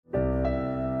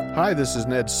Hi, this is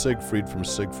Ned Siegfried from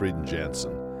Siegfried &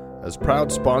 Jensen. As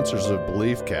proud sponsors of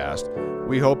BeliefCast,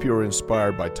 we hope you are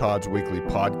inspired by Todd's weekly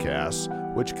podcasts,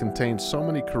 which contain so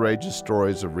many courageous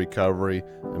stories of recovery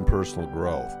and personal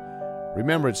growth.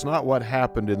 Remember, it's not what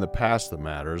happened in the past that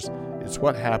matters, it's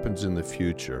what happens in the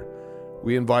future.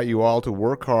 We invite you all to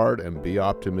work hard and be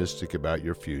optimistic about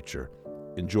your future.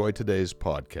 Enjoy today's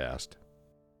podcast.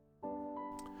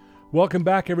 Welcome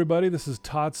back, everybody. This is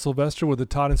Todd Sylvester with the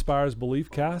Todd Inspires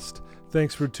BeliefCast.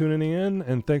 Thanks for tuning in,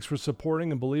 and thanks for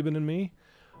supporting and believing in me.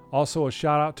 Also, a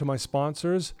shout out to my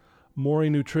sponsors, Maury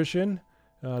Nutrition.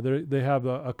 They have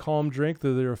a calm drink.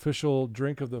 They're their official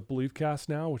drink of the BeliefCast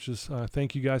now, which is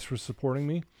thank you guys for supporting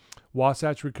me.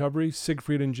 Wasatch Recovery,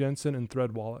 Siegfried & Jensen, and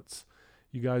Thread Wallets.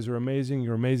 You guys are amazing.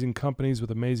 You're amazing companies with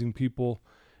amazing people,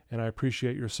 and I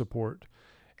appreciate your support.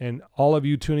 And all of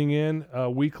you tuning in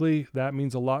weekly, that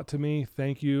means a lot to me.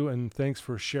 Thank you, and thanks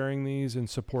for sharing these and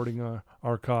supporting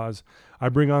our cause. I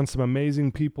bring on some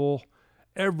amazing people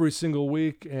every single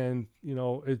week, and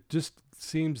it just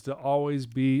seems to always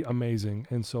be amazing.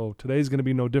 And so today's going to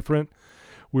be no different.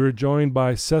 We're joined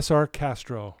by Cesar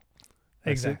Castro.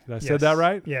 Exactly. I said that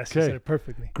right? Yes, okay. You said it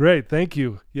perfectly. Great, thank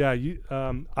you. Yeah,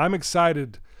 I'm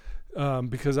excited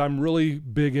because I'm really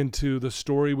big into the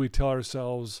story we tell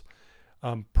ourselves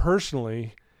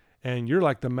personally, and you're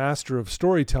like the master of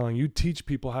storytelling. You teach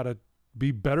people how to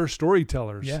be better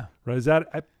storytellers. Yeah. Right? Is that,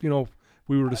 if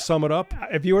we were to sum it up?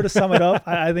 If you were to sum it up,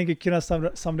 I think you could have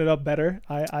summed it up better.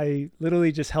 I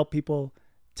literally just help people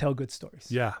tell good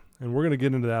stories. Yeah, and we're going to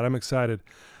get into that. I'm excited.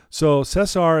 So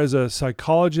Cesar is a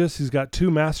psychologist. He's got 2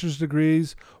 master's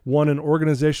degrees, one in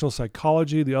organizational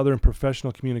psychology, the other in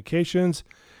professional communications.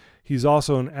 He's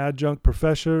also an adjunct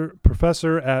professor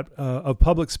of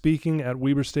public speaking at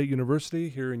Weber State University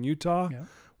here in Utah,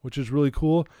 which is really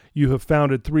cool. You have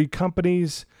founded 3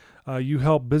 companies. You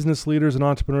help business leaders and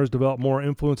entrepreneurs develop more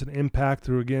influence and impact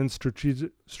through, again,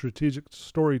 strategic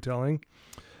storytelling.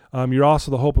 You're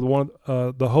also the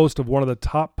host of one of the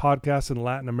top podcasts in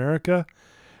Latin America.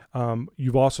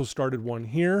 You've also started one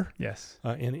here. Yes.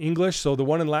 In English. So the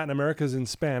one in Latin America is in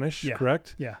Spanish,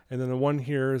 correct? Yeah. And then the one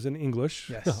here is in English.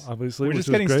 Yes. Obviously. We're just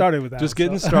getting started with that. Just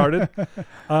getting started.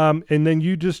 And then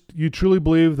you truly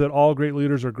believe that all great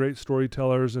leaders are great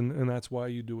storytellers, and that's why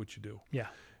you do what you do. Yeah.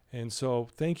 And so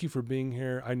thank you for being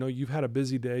here. I know you've had a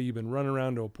busy day. You've been running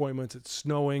around to appointments. It's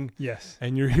snowing. Yes.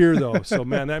 And you're here though. So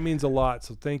man, that means a lot.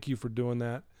 So thank you for doing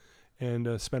that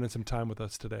and spending some time with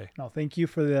us today. No, thank you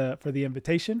for the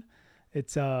invitation.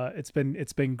 It's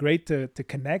been great to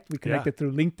connect. We connected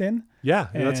through LinkedIn. Yeah,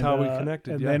 that's how we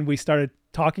connected. And then we started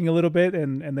talking a little bit,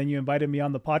 and then you invited me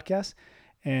on the podcast.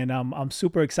 And I'm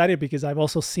super excited because I've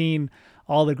also seen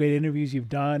all the great interviews you've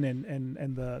done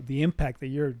and the impact that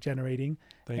you're generating.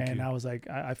 Thank you. I was like,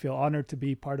 I feel honored to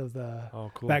be part of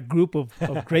cool. that group of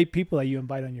great people that you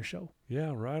invite on your show.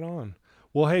 Yeah, right on.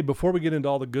 Well, hey, before we get into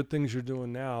all the good things you're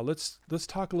doing now, let's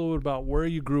talk a little bit about where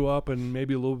you grew up and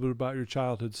maybe a little bit about your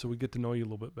childhood so we get to know you a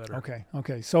little bit better.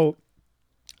 Okay. So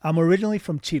I'm originally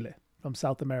from Chile, from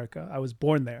South America. I was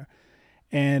born there.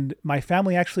 And my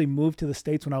family actually moved to the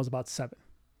States when I was about 7.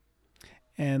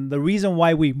 And the reason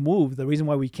why we moved, the reason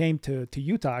why we came to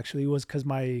Utah actually was because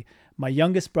my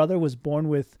youngest brother was born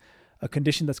with a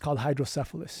condition that's called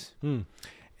hydrocephalus.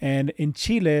 And in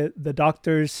Chile, the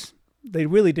doctors, they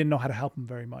really didn't know how to help him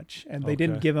very much. And they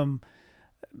didn't give him,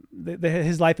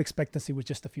 his life expectancy was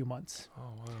just a few months. Oh,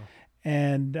 wow.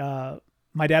 And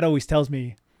my dad always tells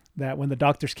me that when the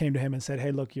doctors came to him and said,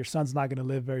 hey, look, your son's not going to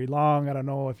live very long. I don't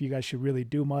know if you guys should really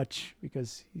do much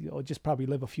because he'll just probably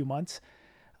live a few months.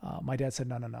 My dad said,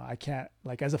 no, I can't.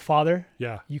 Like as a father,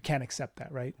 you can't accept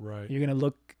that, right? Right. You're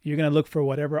gonna look for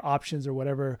whatever options or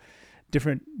whatever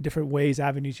different ways,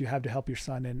 avenues you have to help your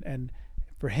son. And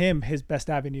for him, his best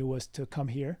avenue was to come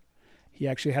here. He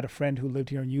actually had a friend who lived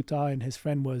here in Utah, and his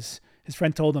friend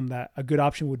told him that a good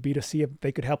option would be to see if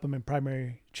they could help him in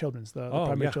Primary Children's, the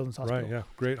Primary Children's Hospital. Right, yeah,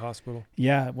 great hospital.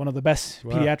 Yeah, one of the best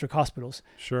pediatric hospitals.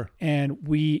 Sure. And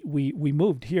we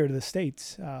moved here to the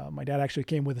States. My dad actually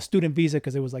came with a student visa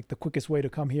because it was like the quickest way to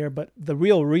come here. But the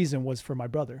real reason was for my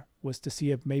brother, was to see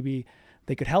if maybe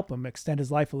they could help him extend his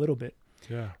life a little bit.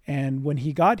 Yeah. And when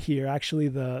he got here, actually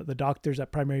the doctors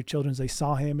at Primary Children's, they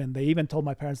saw him and they even told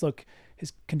my parents, look,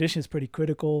 his condition is pretty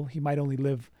critical. He might only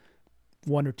live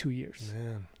 1 or 2 years.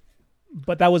 Man.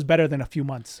 But that was better than a few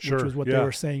months, Sure. which was what they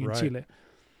were saying in Chile.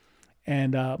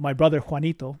 And my brother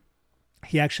Juanito,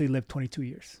 he actually lived 22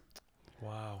 years.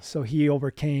 Wow. So he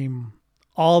overcame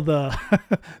all the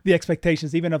the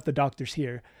expectations, even of the doctors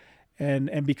here.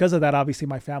 And because of that, obviously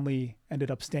my family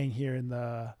ended up staying here in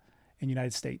the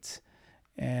United States.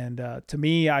 And to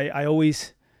me, I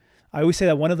always I always say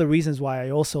that one of the reasons why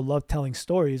I also love telling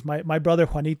stories, my brother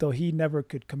Juanito, he never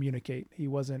could communicate. He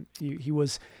was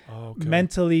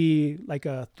mentally like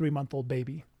a 3-month-old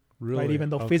baby, Really? right? Even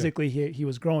though physically he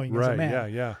was growing as a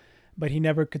man. Yeah. But he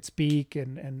never could speak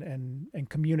and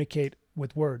communicate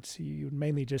with words. He would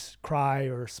mainly just cry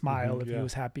or smile if he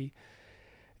was happy.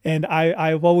 And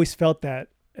I've always felt that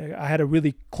I had a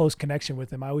really close connection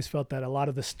with him. I always felt that a lot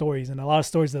of the stories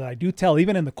that I do tell,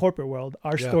 even in the corporate world,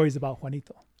 are stories about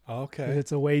Juanito. Okay.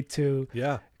 It's a way to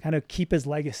kind of keep his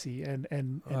legacy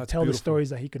and tell the stories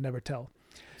that he could never tell.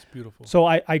 It's beautiful. So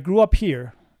I grew up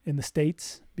here in the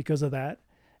States because of that.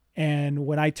 And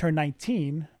when I turned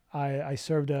 19, I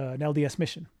served an LDS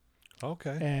mission.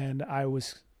 Okay. And I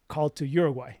was called to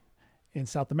Uruguay in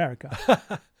South America.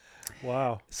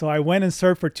 Wow. So I went and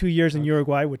served for 2 years in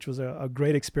Uruguay, which was a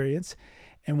great experience.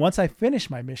 And once I finished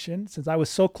my mission, since I was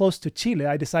so close to Chile,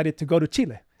 I decided to go to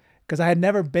Chile because I had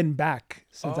never been back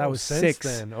since I was 6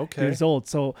 years old.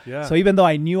 So even though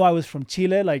I knew I was from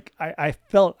Chile, like I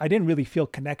felt, I didn't really feel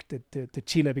connected to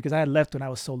Chile because I had left when I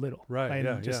was so little. Right.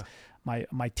 Yeah.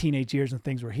 My teenage years and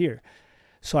things were here.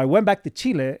 So I went back to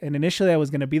Chile, and initially I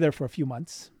was going to be there for a few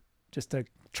months just to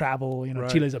travel.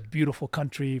 Chile is a beautiful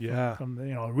country from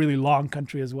a really long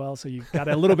country as well. So you got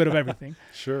a little bit of everything.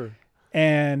 Sure.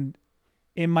 And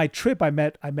in my trip, I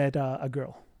met a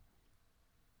girl,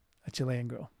 a Chilean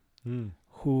girl,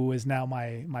 who is now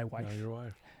my wife. Now your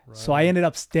wife. Right. So I ended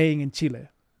up staying in Chile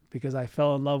because I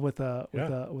fell in love with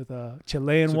a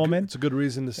Chilean woman. It's a good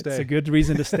reason to stay. It's a good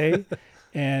reason to stay.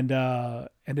 And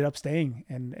ended up staying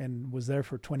and was there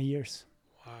for 20 years.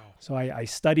 Wow. So I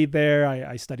studied there.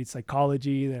 I studied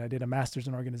psychology. Then I did a master's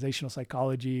in organizational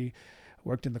psychology,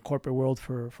 worked in the corporate world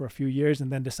for a few years,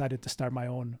 and then decided to start my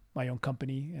own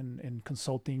company in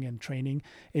consulting and training.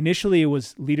 Initially, it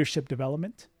was leadership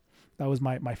development. That was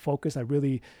my focus.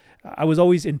 I was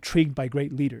always intrigued by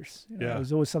great leaders. It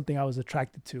was always something I was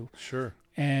attracted to. Sure.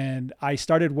 And I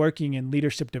started working in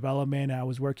leadership development. I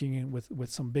was working with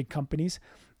some big companies.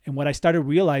 And what I started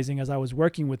realizing as I was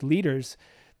working with leaders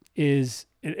is,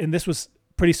 and this was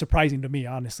pretty surprising to me,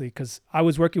 honestly, because I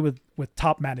was working with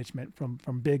top management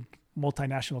from big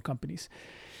multinational companies.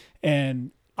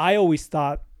 And I always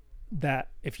thought that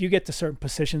if you get to certain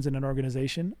positions in an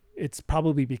organization, it's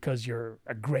probably because you're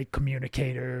a great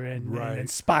communicator and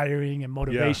inspiring and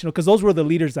motivational, because those were the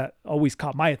leaders that always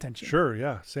caught my attention. Sure.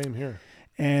 Yeah. Same here.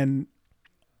 And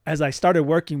as I started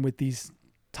working with these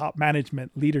top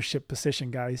management leadership position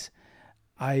guys,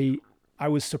 I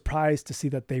was surprised to see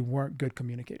that they weren't good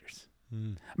communicators.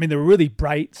 I mean, they were really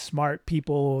bright, smart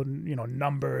people, and,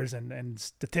 numbers and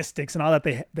statistics and all that.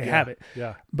 They have it.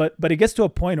 Yeah. But it gets to a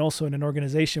point also in an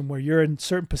organization where you're in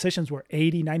certain positions where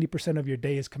 80-90% of your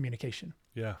day is communication.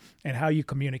 Yeah. And how you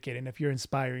communicate, and if you're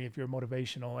inspiring, if you're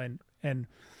motivational, and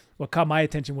what caught my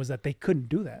attention was that they couldn't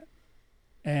do that.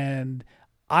 And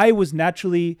I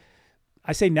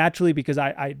say naturally because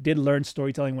I did learn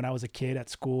storytelling when I was a kid at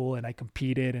school, and I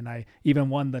competed, and I even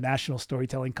won the national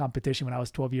storytelling competition when I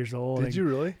was 12 years old. Did you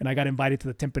really? And I got invited to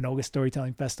the Timpanogos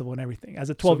Storytelling Festival and everything as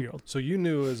a 12-year-old. So you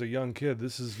knew as a young kid,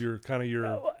 this is your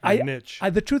niche.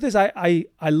 The truth is I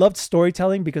loved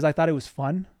storytelling because I thought it was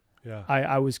fun. Yeah.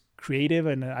 I was creative,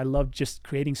 and I loved just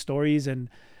creating stories,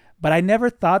 but I never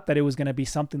thought that it was going to be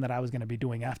something that I was going to be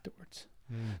doing afterwards.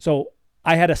 So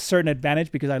I had a certain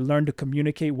advantage because I learned to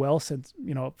communicate well since,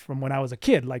 from when I was a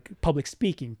kid, like public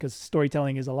speaking, because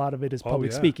storytelling is a lot of it is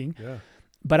public speaking. Yeah.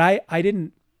 But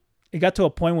it got to a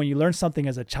point when you learn something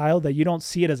as a child that you don't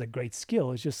see it as a great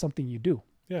skill. It's just something you do.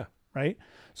 Yeah. Right.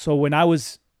 So when now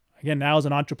as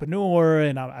an entrepreneur,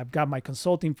 and I've got my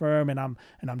consulting firm, and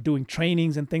I'm doing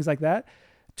trainings and things like that,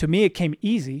 to me, it came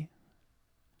easy.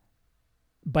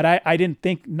 But I didn't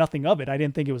think nothing of it. I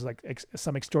didn't think it was like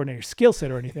some extraordinary skill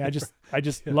set or anything. I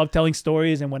just love telling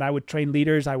stories. And when I would train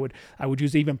leaders, I would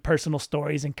use even personal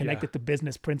stories and connect it to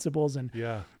business principles. And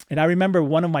I remember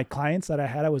one of my clients that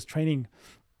I was training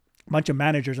a bunch of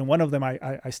managers, and one of them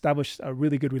I established a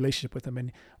really good relationship with him.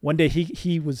 And one day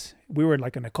we were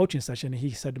like in a coaching session, and he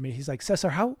said to me, he's like, Cesar,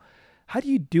 how do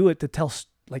you do it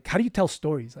how do you tell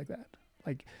stories like that?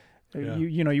 Like,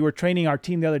 you were training our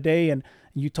team the other day, and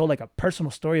you told like a personal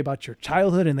story about your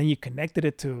childhood, and then you connected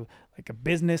it to like a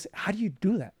business. How do you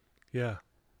do that? Yeah.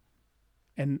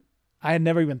 And I had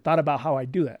never even thought about how I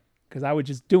do that because I was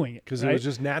just doing it. Because it was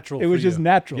just natural. It was just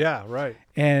natural. Yeah, right.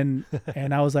 And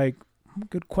I was like,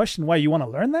 good question. Why, you want to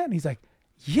learn that? And he's like,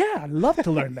 yeah, I'd love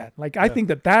to learn that. Like, I think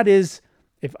that is,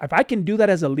 if I can do that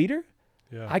as a leader,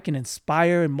 I can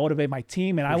inspire and motivate my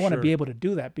team. And I want to be able to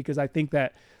do that because I think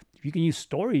that if you can use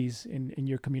stories in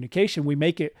your communication, we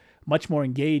make it much more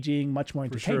engaging, much more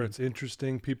For entertaining. sure. It's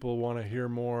interesting. People want to hear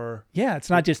more. Yeah, it's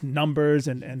not just numbers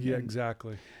and Yeah,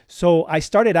 exactly. So I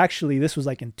started actually, this was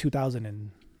like in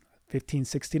 2015,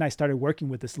 16, I started working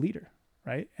with this leader,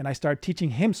 right? And I started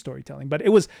teaching him storytelling. But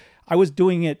I was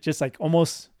doing it just like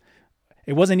almost,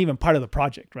 it wasn't even part of the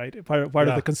project, right? Part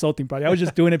of the consulting project. I was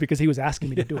just doing it because he was asking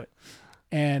me to do it.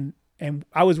 And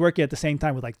I was working at the same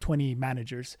time with like 20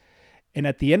 managers. And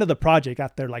at the end of the project,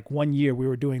 after like 1 year, we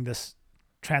were doing this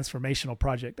transformational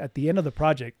project. At the end of the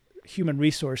project, human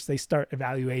resource, they start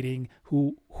evaluating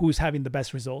who's having the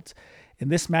best results. And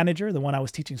this manager, the one I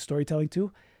was teaching storytelling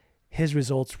to, his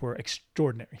results were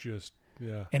extraordinary.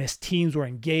 And his teams were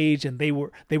engaged, and they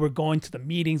were going to the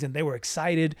meetings, and they were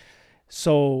excited.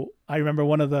 So I remember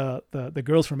one of the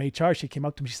girls from HR, she came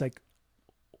up to me, she's like,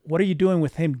 what are you doing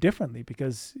with him differently?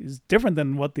 Because it's different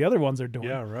than what the other ones are doing.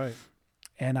 Yeah, right.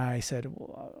 And I said,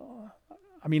 well,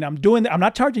 I mean, I'm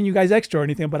not charging you guys extra or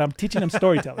anything, but I'm teaching him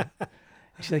storytelling.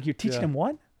 She's like, you're teaching him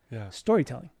what? Yeah.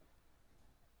 Storytelling.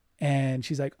 And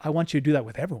she's like, I want you to do that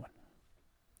with everyone.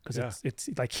 Because it's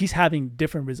like he's having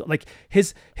different results. Like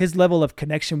his level of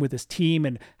connection with his team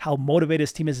and how motivated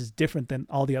his team is different than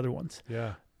all the other ones.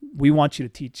 Yeah. We want you to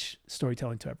teach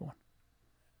storytelling to everyone.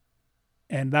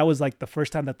 And that was like the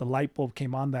first time that the light bulb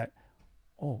came on that,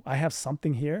 oh, I have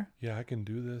something here. Yeah, I can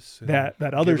do this. That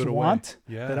others want,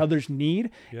 that others need,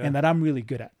 and that I'm really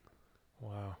good at.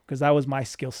 Wow. Because that was my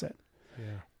skill set.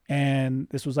 Yeah. And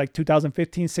this was like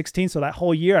 2015, 16. So that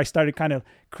whole year I started kind of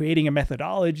creating a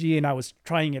methodology, and I was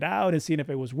trying it out and seeing if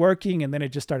it was working. And then it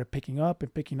just started picking up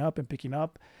and picking up and picking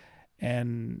up.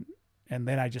 And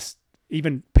then I just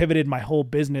even pivoted my whole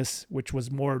business, which was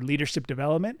more leadership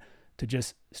development, to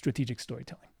just strategic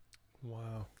storytelling.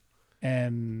 Wow.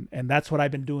 And that's what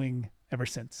I've been doing ever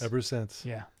since.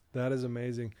 Yeah. That is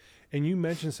amazing. And you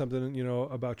mentioned something,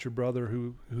 about your brother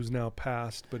who's now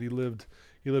passed, but he lived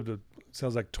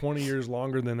sounds like 20 years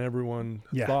longer than everyone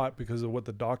thought because of what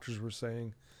the doctors were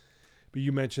saying. But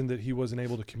you mentioned that he wasn't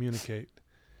able to communicate.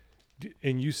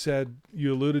 And you said,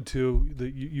 you alluded to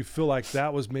that you feel like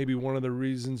that was maybe one of the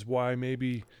reasons why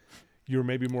maybe you're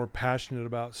maybe more passionate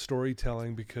about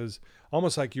storytelling, because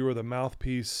almost like you were the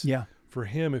mouthpiece for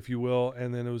him, if you will,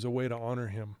 and then it was a way to honor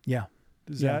him. Yeah.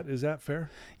 Is that fair?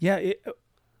 Yeah.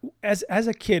 As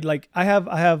a kid, like I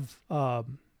have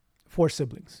 4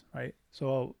 siblings, right?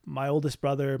 So my oldest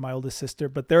brother, my oldest sister,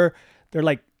 but they're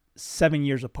like 7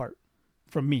 years apart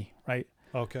from me, right?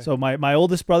 Okay. So my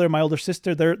oldest brother, my older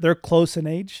sister, they're close in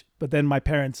age, but then my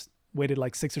parents waited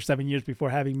like 6 or 7 years before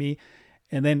having me.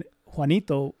 And then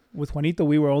with Juanito,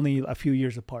 we were only a few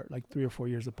years apart, like 3 or 4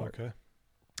 years apart. Okay.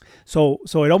 So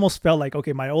it almost felt like,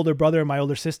 okay, my older brother and my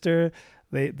older sister,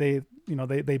 they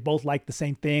both liked the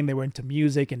same thing. They were into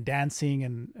music and dancing,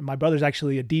 and my brother's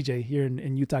actually a DJ here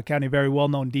in Utah County, a very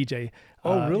well-known DJ.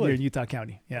 Oh, really? Here in Utah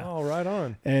County. Yeah. Oh, right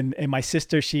on. And my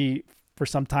sister, she, for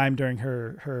some time during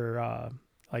her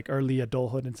like early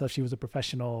adulthood and stuff, she was a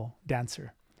professional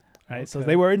dancer. Right. Okay. So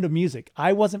they were into music.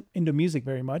 I wasn't into music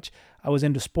very much. I was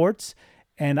into sports,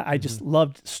 and I just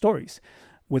loved stories.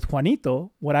 With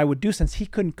Juanito, what I would do, since he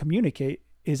couldn't communicate,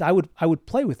 is I would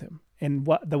play with him. And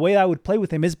the way I would play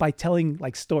with him is by telling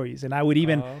like stories, and I would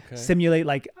even simulate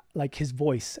like his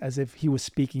voice as if he was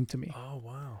speaking to me. Oh,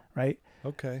 wow. Right.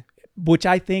 Okay. Which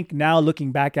I think now,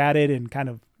 looking back at it and kind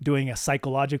of doing a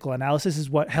psychological analysis, is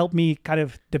what helped me kind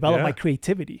of develop my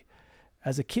creativity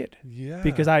as a kid. Yeah.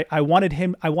 Because I wanted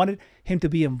him to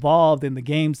be involved in the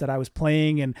games that I was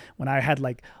playing, and when I had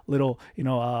like little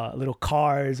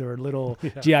cars or little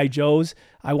G.I. Joes,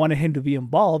 I wanted him to be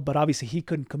involved, but obviously he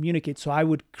couldn't communicate, so I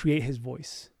would create his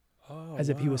voice as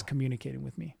if he was communicating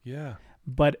with me. Yeah.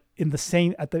 But at the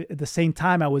same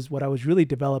time, what I was really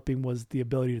developing was the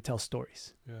ability to tell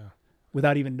stories. Yeah.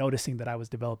 Without even noticing that I was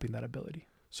developing that ability.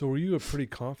 So were you a pretty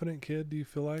confident kid, do you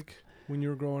feel like, when you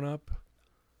were growing up?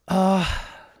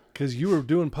 Because you were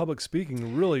doing public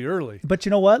speaking really early. But you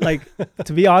know what? Like,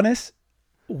 to be honest,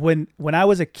 when I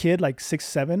was a kid, like 6,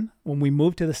 7, when we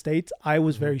moved to the States, I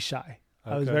was very shy.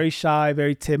 Okay. I was very shy,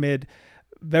 very timid,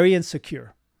 very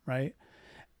insecure, right?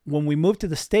 When we moved to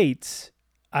the States,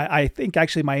 I think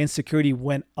actually my insecurity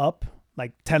went up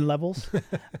like 10 levels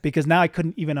because now I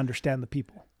couldn't even understand the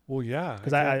people. Well, yeah.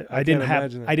 Because I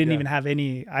didn't even have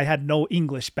any, I had no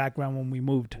English background when we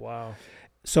moved. Wow.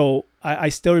 So I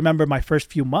still remember my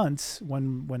first few months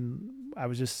when I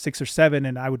was just 6 or 7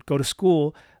 and I would go to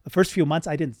school. The first few months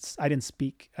I didn't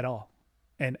speak at all.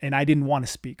 And I didn't want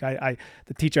to speak. The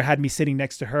teacher had me sitting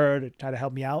next to her to try to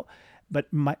help me out. But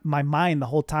my mind the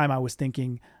whole time I was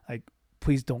thinking like,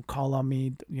 please don't call on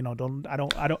me. You know,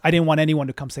 I didn't want anyone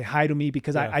to come say hi to me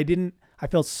because I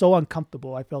felt so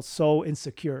uncomfortable. I felt so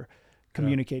insecure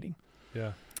communicating.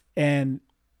 Yeah. And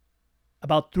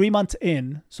about 3 months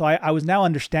in, so I was now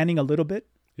understanding a little bit.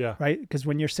 Yeah. Right. Because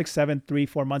when you're 6, 7, 3,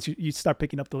 4 months, you start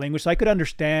picking up the language. So I could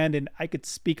understand and I could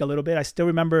speak a little bit. I still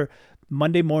remember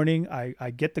Monday morning,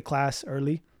 I get to class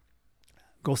early,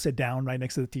 go sit down right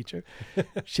next to the teacher.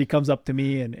 She comes up to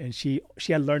me and she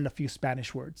had learned a few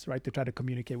Spanish words, right, to try to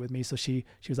communicate with me. So she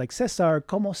was like, Cesar,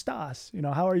 ¿cómo estás? You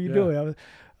know, how are you doing? I was,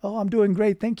 I'm doing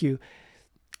great. Thank you.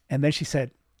 And then she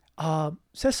said,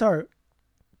 Cesar,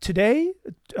 today,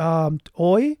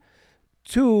 hoy,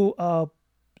 to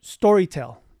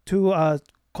storytell. To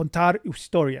contar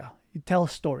historia. You tell a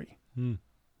story. And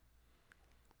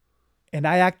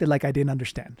I acted like I didn't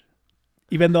understand,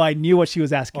 even though I knew what she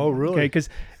was asking. Oh, really? Okay, because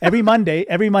every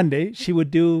Monday she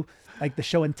would do like the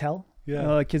show and tell. Yeah. You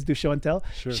know, like kids do show and tell.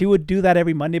 Sure. She would do that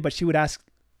every Monday, but she would ask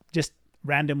just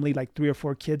randomly like 3 or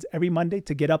 4 kids every Monday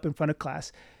to get up in front of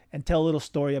class and tell a little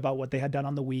story about what they had done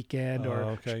on the weekend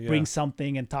or bring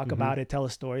something and talk about it, tell a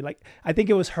story. Like, I think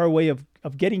it was her way of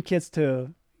getting kids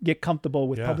to get comfortable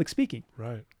with public speaking.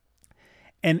 Right.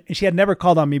 And she had never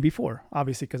called on me before,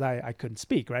 obviously, because I couldn't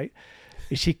speak, right?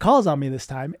 And she calls on me this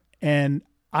time, and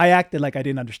I acted like I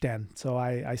didn't understand. So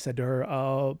I said to her,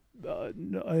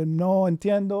 no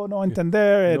entiendo, no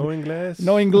entender. And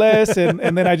No inglés.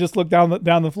 And then I just looked down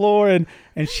the floor, and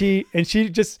she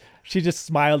just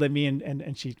smiled at me,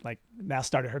 and she like now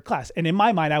started her class. And in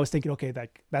my mind, I was thinking, okay,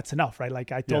 that's enough, right?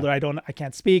 Like I told her I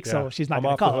can't speak, so she's not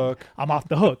going to call. I'm off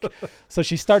the hook. So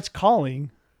she starts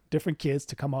calling different kids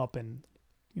to come up and,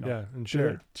 you know, and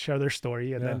share their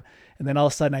story. And then all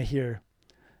of a sudden I hear,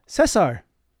 Cesar,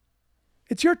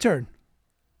 it's your turn.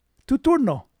 Tu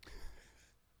turno.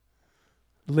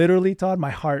 Literally, Todd, my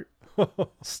heart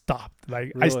stopped.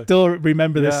 Like, really? I still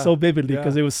remember this so vividly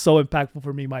because it was so impactful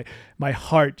for me. My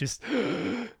heart just,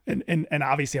 and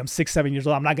obviously I'm 6, 7 years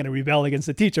old. I'm not going to rebel against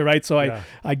the teacher, right? So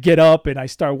I get up and I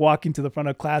start walking to the front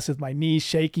of class with my knees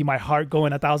shaky, my heart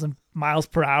going 1,000 miles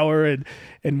per hour.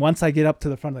 And once I get up to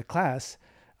the front of the class,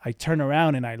 I turn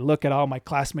around and I look at all my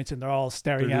classmates and they're all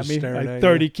staring at me. Like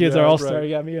 30 kids are all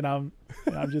staring at me, and I'm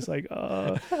just like,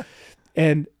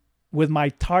 and with my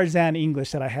Tarzan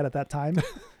English that I had at that time,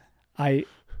 I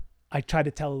tried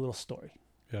to tell a little story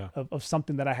of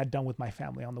something that I had done with my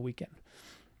family on the weekend.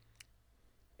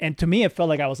 And to me, it felt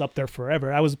like I was up there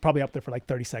forever. I was probably up there for like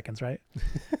 30 seconds, right?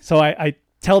 So I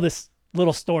tell this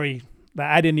little story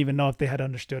that I didn't even know if they had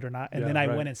understood or not. And then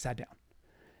I went and sat down.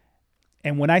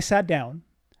 And when I sat down,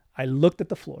 I looked at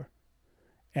the floor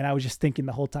and I was just thinking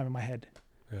the whole time in my head,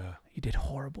 you did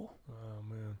horrible. Oh,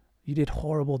 man. You did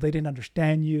horrible. They didn't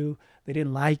understand you. They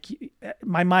didn't like you.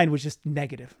 My mind was just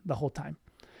negative the whole time.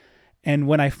 And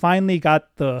when I finally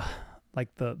got the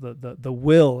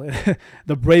will,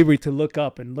 the bravery to look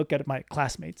up and look at my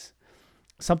classmates,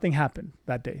 something happened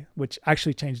that day, which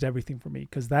actually changed everything for me.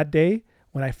 Because that day,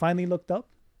 when I finally looked up,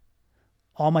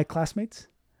 all my classmates,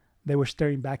 they were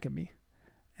staring back at me.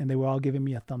 And they were all giving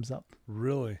me a thumbs up.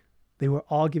 Really? They were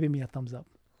all giving me a thumbs up.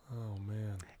 Oh,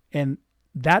 man. And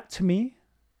that, to me,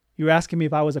 you were asking me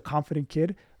if I was a confident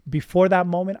kid. Before that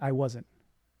moment, I wasn't.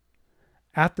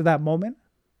 After that moment,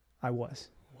 I was.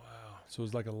 Wow. So it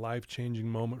was like a life-changing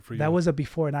moment for you. That was a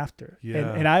before and after.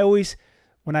 Yeah. And I always,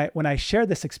 when I share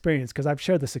this experience, because I've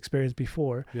shared this experience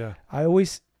before, I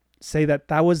always say that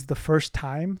was the first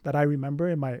time that I remember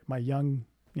in my young,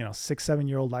 6,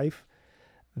 7-year-old life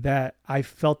that I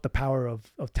felt the power of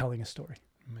telling a story.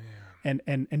 Man.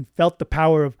 And felt the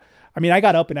power of, I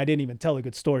got up and I didn't even tell a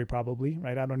good story probably,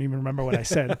 right? I don't even remember what I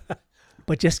said,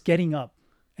 but just getting up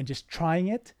and just trying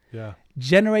it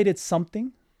generated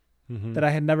something that I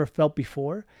had never felt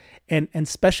before. And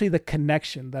especially the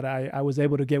connection that I was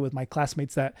able to get with my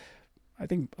classmates, that I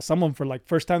think someone for like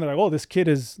first time, they're like, oh, this kid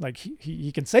is like,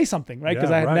 he can say something, right?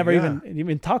 Because I had never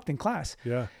even talked in class.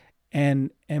 Yeah.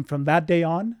 And from that day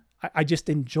on, I just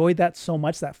enjoyed that so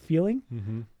much, that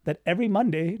feeling, that every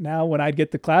Monday now when I'd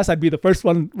get to class, I'd be the first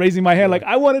one raising my hand, like,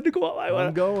 I wanted to go up.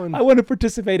 I want to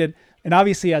participate. And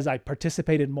obviously, as I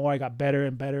participated more, I got better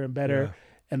and better and better. Yeah.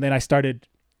 And then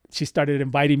she started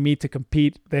inviting me to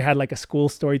compete. They had like a school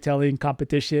storytelling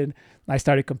competition. I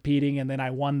started competing, and then I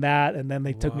won that. And then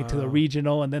they took me to the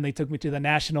regional, and then they took me to the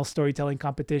national storytelling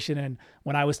competition. And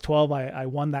when I was 12, I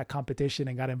won that competition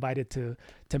and got invited to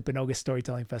Timpanogos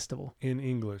Storytelling Festival. In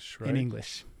English, right? In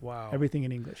English. Wow. Everything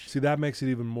in English. See, that makes it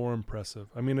even more impressive.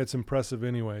 It's impressive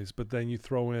anyways, but then you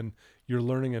throw in, you're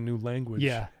learning a new language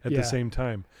at the same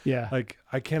time. Yeah. Like,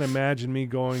 I can't imagine me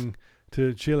going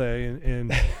to Chile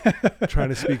and trying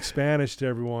to speak Spanish to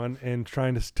everyone and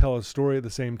trying to tell a story at the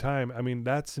same time. I mean,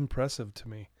 that's impressive to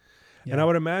me. Yeah. And I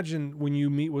would imagine when you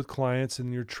meet with clients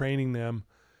and you're training them,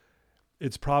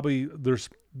 it's probably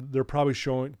they're probably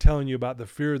telling you about the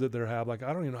fear that they have. Like,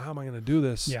 I don't even know, how am I going to do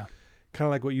this? Yeah. Kind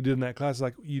of like what you did in that class.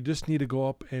 Like, you just need to go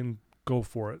up and go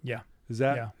for it. Yeah. Is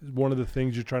that one of the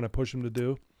things you're trying to push them to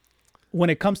do? When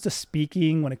it comes to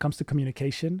speaking, when it comes to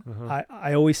communication,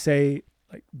 I always say,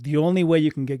 like, the only way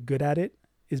you can get good at it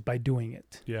is by doing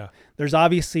it. Yeah. There's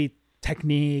obviously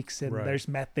techniques and Right. there's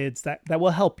methods that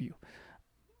will help you.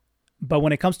 But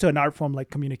when it comes to an art form like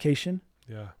communication,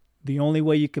 the only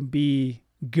way you can be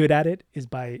good at it is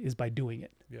by doing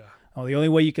it. Yeah. The only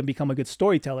way you can become a good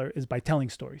storyteller is by telling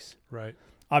stories. Right.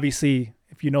 Obviously,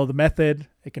 if you know the method,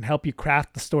 it can help you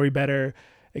craft the story better.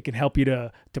 It can help you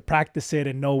to practice it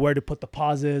and know where to put the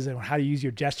pauses and how to use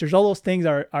your gestures. All those things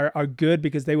are good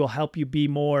because they will help you be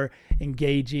more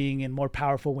engaging and more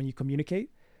powerful when you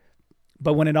communicate.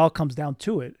 But when it all comes down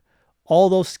to it, all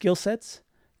those skill sets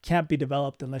can't be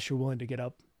developed unless you're willing to get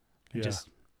up and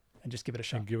just give it a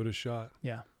shot. And give it a shot.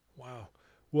 Yeah. Wow.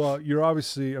 Well, you're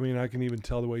obviously, I mean, I can even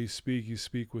tell the way you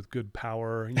speak with good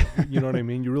power. You know what I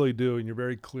mean? You really do. And you're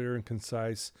very clear and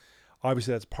concise.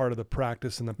 Obviously, that's part of the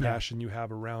practice and the passion you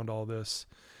have around all this.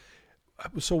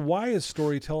 So why is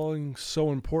storytelling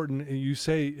so important? And you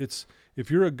say if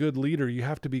you're a good leader, you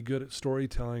have to be good at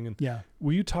storytelling. And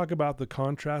will you talk about the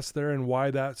contrast there and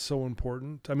why that's so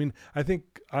important? I mean, I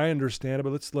think I understand it,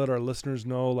 but let's let our listeners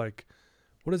know, like,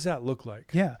 what does that look like?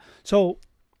 Yeah. So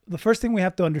the first thing we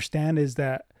have to understand is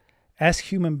that as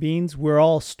human beings, we're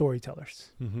all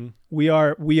storytellers. Mm-hmm. We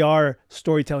are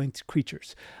storytelling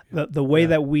creatures. The way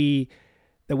that we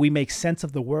make sense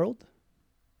of the world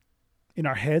in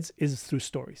our heads is through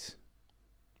stories,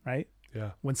 right?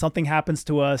 Yeah. When something happens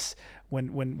to us,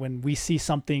 when we see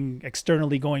something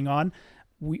externally going on,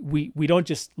 we don't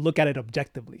just look at it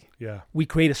objectively. Yeah. We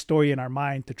create a story in our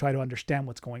mind to try to understand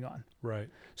what's going on. Right.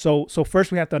 So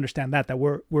first we have to understand that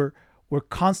we're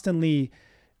constantly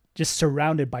just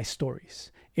surrounded by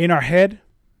stories. In our head,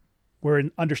 we're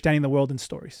understanding the world in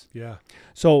stories. Yeah.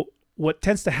 So what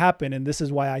tends to happen, and this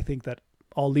is why I think that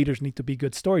all leaders need to be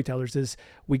good storytellers, is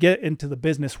we get into the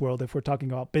business world, if we're talking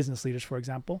about business leaders, for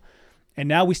example, and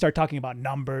now we start talking about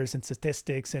numbers and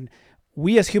statistics, and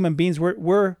we as human beings,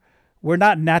 we're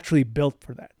not naturally built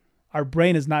for that. Our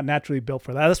brain is not naturally built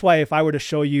for that. That's why if I were to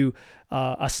show you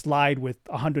a slide with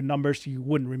 100 numbers, you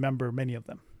wouldn't remember many of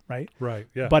them. Right. Right.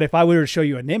 Yeah. But if I were to show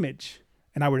you an image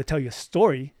and I were to tell you a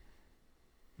story,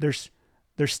 there's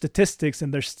statistics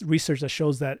and there's research that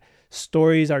shows that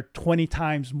stories are 20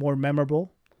 times more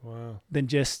memorable than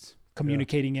just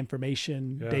communicating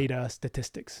information, data,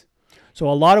 statistics. So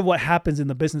a lot of what happens in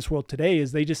the business world today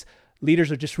is leaders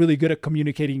are just really good at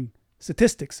communicating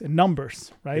statistics and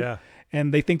numbers, right? Yeah.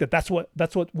 And they think that that's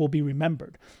what will be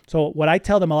remembered. So what I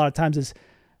tell them a lot of times is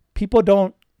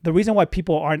the reason why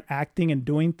people aren't acting and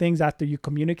doing things after you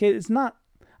communicate is not,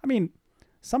 I mean,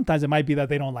 sometimes it might be that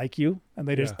they don't like you and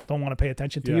they just don't want to pay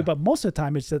attention to you. But most of the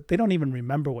time it's that they don't even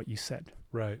remember what you said.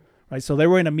 Right. Right. So they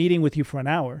were in a meeting with you for an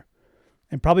hour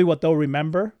and probably what they'll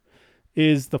remember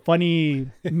is the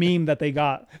funny meme that they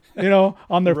got,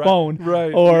 on their phone.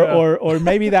 Right. Or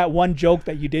maybe that one joke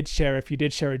that you did share, if you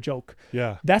did share a joke.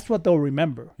 Yeah. That's what they'll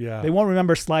remember. Yeah. They won't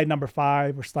remember slide number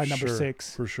 5 or slide number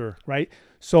 6. For sure. Right.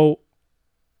 So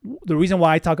the reason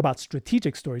why I talk about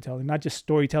strategic storytelling, not just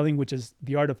storytelling, which is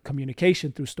the art of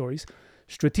communication through stories,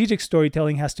 strategic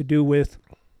storytelling has to do with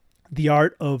the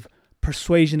art of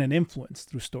persuasion and influence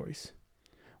through stories,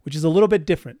 which is a little bit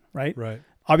different, right? Right.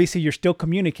 Obviously, you're still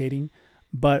communicating,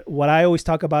 but what I always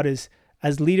talk about is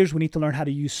as leaders, we need to learn how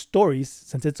to use stories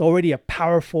since it's already a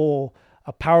powerful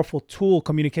tool,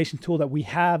 communication tool that we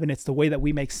have, and it's the way that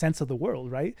we make sense of the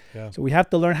world, right? Yeah. So we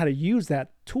have to learn how to use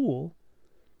that tool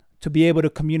to be able to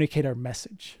communicate our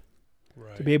message,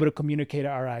 to be able to communicate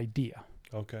our idea.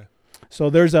 Okay. So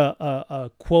there's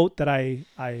a quote that I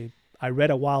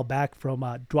read a while back from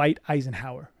Dwight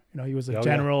Eisenhower. He was a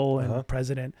general and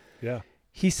president. Yeah.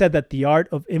 He said that the art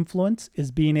of influence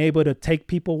is being able to take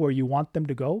people where you want them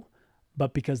to go,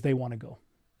 but because they want to go.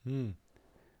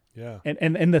 Yeah.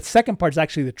 And the second part is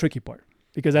actually the tricky part,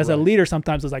 because as a leader,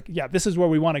 sometimes it's like, this is where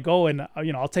we want to go. And,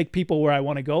 I'll take people where I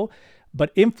want to go.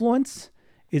 But influence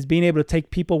is being able to take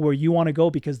people where you want to go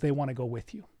because they want to go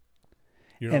with you.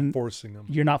 You're not forcing them.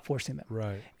 You're not forcing them.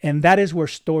 Right. And that is where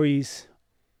stories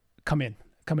come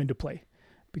into play.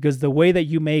 Because the way that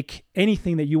you make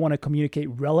anything that you want to communicate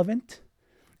relevant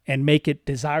and make it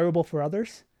desirable for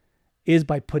others is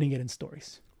by putting it in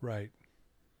stories. Right.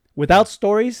 Without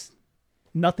stories,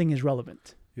 nothing is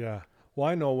relevant. Yeah. Well,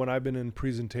 I know when I've been in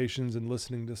presentations and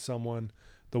listening to someone,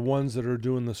 the ones that are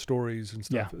doing the stories and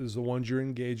stuff is the ones you're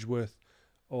engaged with.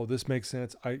 Oh, this makes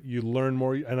sense. You learn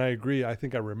more, and I agree. I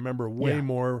think I remember way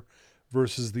more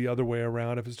versus the other way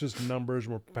around. If it's just numbers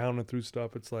and we're pounding through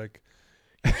stuff, it's like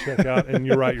you check out, and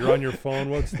you're right. You're on your phone.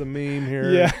 What's the meme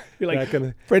here? Yeah, you're like,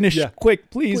 finish quick,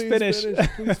 please finish.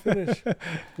 Please finish.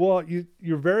 Well,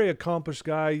 you're a very accomplished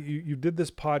guy. You did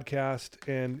this podcast,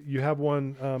 and you have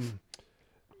one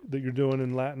that you're doing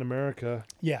in Latin America.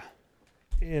 Yeah,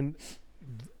 and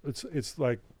it's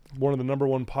like one of the number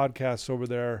one podcasts over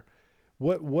there.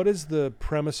 What is the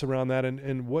premise around that,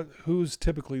 and who's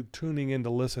typically tuning in to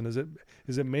listen?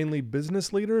 Is it mainly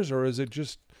business leaders, or is it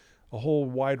just a whole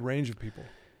wide range of people?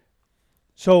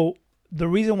 So the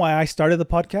reason why I started the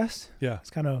podcast,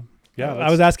 it's kind of I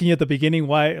was asking you at the beginning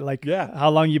why, how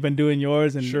long you've been doing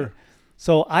yours, and sure.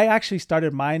 So I actually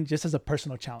started mine just as a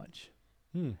personal challenge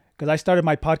because I started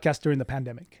my podcast during the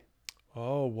pandemic.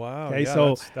 Oh, wow. Okay, yeah,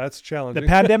 so that's challenging. The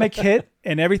pandemic hit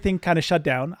and everything kind of shut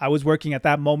down. I was working at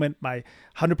that moment. My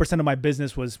 100% of my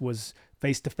business was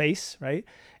face-to-face, right?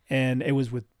 And it was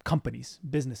with companies,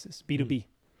 businesses, B2B.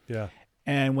 Yeah.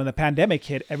 And when the pandemic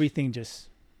hit, everything just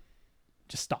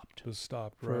stopped. Just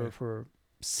stopped, right. For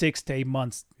 6 to 8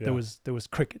 months, there was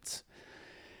crickets.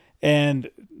 And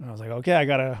I was like, okay, I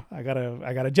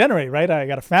gotta generate, right? I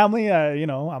got a family, I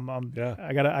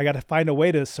gotta find a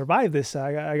way to survive this.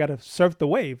 I gotta surf the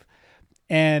wave.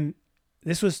 And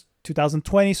this was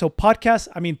 2020. So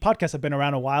podcasts have been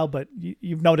around a while, but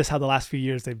you've noticed how the last few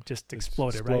years they've just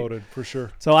exploded, right? For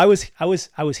sure. So I was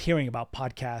hearing about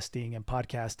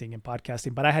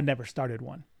podcasting, but I had never started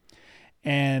one.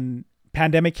 And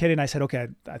pandemic hit, and I said, okay,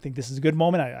 I think this is a good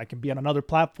moment. I can be on another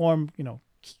platform,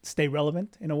 stay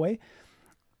relevant in a way.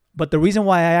 But the reason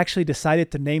why I actually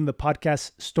decided to name the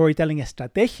podcast Storytelling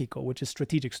Estratégico, which is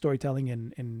strategic storytelling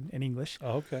in English,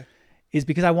 is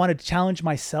because I wanted to challenge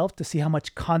myself to see how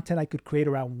much content I could create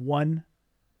around one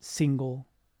single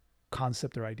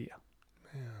concept or idea.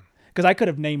 Because I could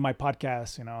have named my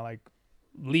podcast, like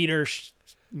leaders.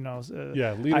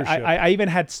 Leadership. I even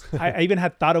had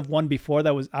thought of one before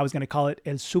that I was going to call it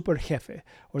El Super Jefe,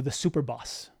 or the Super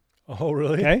Boss. Oh,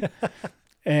 really? Okay.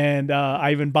 And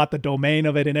I even bought the domain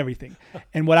of it and everything.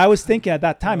 And what I was thinking at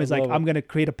that time is I'm going to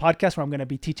create a podcast where I'm going to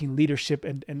be teaching leadership,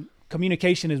 and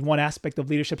communication is one aspect of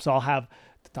leadership. So I'll have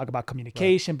to talk about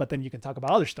communication, but then you can talk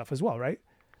about other stuff as well, right?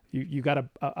 You got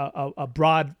a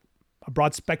broad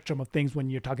spectrum of things when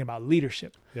you're talking about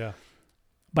leadership. Yeah.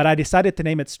 But I decided to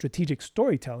name it Strategic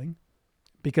Storytelling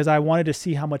because I wanted to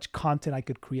see how much content I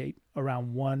could create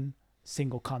around one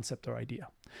single concept or idea.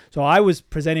 So I was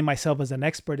presenting myself as an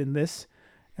expert in this,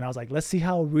 and I was like, let's see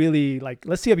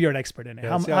if you're an expert in it.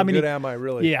 Yeah, how many good am I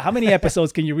really? Yeah, how many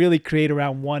episodes can you really create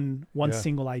around one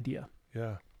single idea?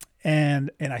 Yeah.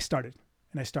 And I started.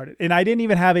 And I didn't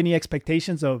even have any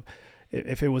expectations of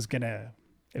if it was going to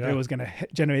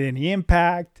generate any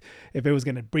impact, if it was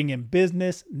going to bring in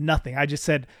business, nothing. I just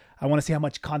said, I want to see how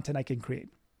much content I can create.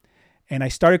 And I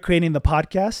started creating the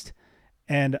podcast,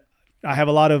 and I have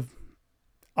a lot of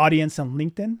audience on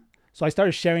LinkedIn. So I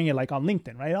started sharing it on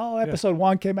LinkedIn, right? Oh, episode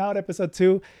 1 came out, episode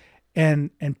 2,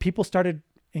 and people started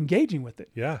engaging with it.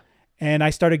 Yeah. And I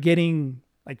started getting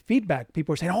feedback.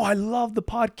 People were saying, "Oh, I love the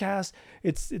podcast.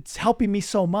 It's helping me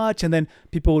so much." And then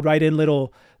people would write in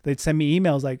they'd send me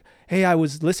emails like, "Hey, I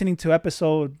was listening to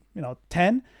episode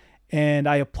 10, and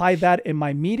I applied that in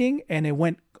my meeting, and it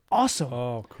went awesome."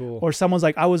 Oh, cool. Or someone's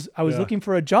like, "I was looking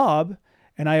for a job,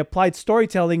 and I applied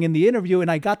storytelling in the interview, and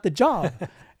I got the job."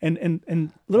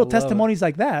 and little testimonies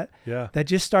like that. Yeah. That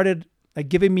just started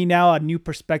giving me now a new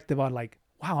perspective on wow,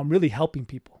 I'm really helping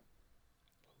people.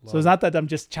 So it's not that I'm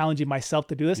just challenging myself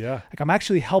to do this. Yeah. I'm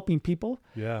actually helping people.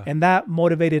 Yeah. And that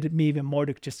motivated me even more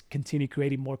to just continue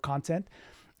creating more content.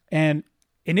 And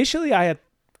initially I had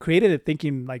created it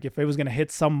thinking if it was going to hit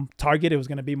some target, it was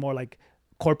going to be more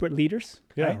corporate leaders.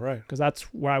 Yeah, right. Because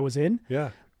that's where I was in.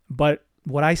 Yeah. But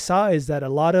what I saw is that a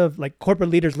lot of corporate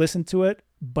leaders listen to it,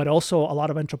 but also a lot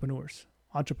of entrepreneurs,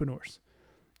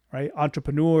 right?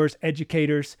 Entrepreneurs,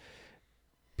 educators,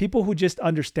 people who just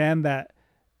understand that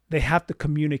they have to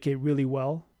communicate really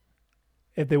well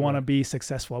if they want to be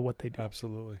successful at what they do.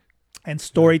 Absolutely. And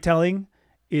storytelling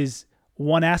is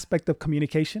one aspect of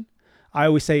communication. I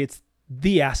always say it's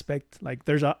the aspect.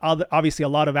 There's obviously a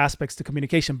lot of aspects to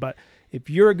communication, but if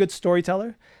you're a good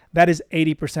storyteller, that is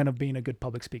 80% of being a good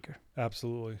public speaker.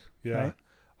 Absolutely. Yeah.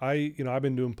 Right? I've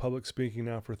been doing public speaking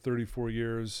now for 34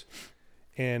 years,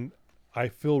 and I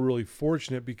feel really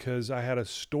fortunate because I had a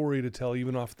story to tell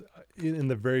even in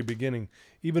the very beginning,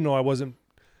 even though I wasn't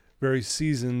very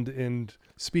seasoned in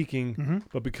speaking,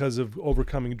 but because of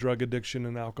overcoming drug addiction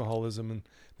and alcoholism and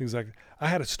things like that, I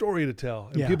had a story to tell,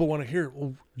 and people want to hear,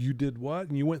 well, you did what,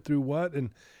 and you went through what, and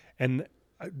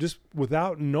I just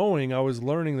without knowing, I was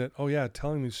learning that, oh yeah,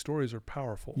 telling these stories are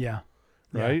powerful. Yeah.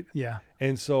 Right. Yeah.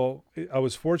 And so I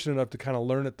was fortunate enough to kind of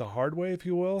learn it the hard way, if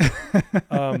you will.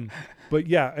 But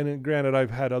yeah, and then granted,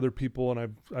 I've had other people,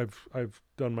 and I've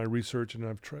done my research, and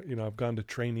I've gone to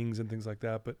trainings and things like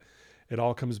that. But it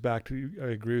all comes back to, I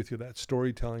agree with you, that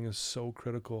storytelling is so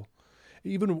critical.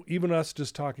 Even us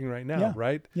just talking right now,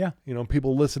 right? Yeah.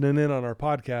 People listening in on our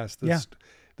podcast,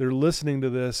 they're listening to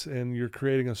this, and you're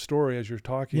creating a story as you're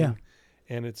talking,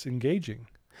 and it's engaging.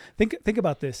 Think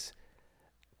about this.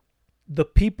 The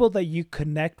people that you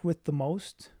connect with the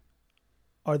most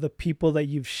are the people that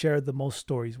you've shared the most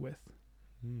stories with.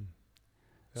 Yeah.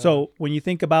 So when you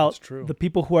think about the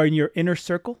people who are in your inner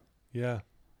circle,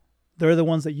 they're the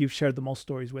ones that you've shared the most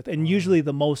stories with, and usually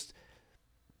the most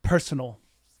personal,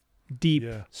 deep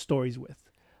stories with.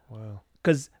 Wow.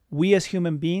 Because we as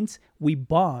human beings, we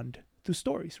bond through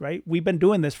stories, right? We've been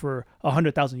doing this for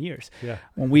 100,000 years. Yeah.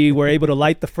 When we were able to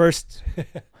light the first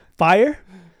fire,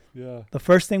 the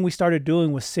first thing we started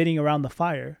doing was sitting around the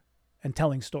fire and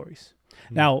telling stories.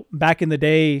 Now, back in the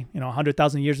day,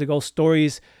 100,000 years ago,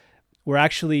 stories were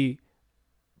actually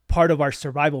part of our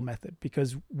survival method,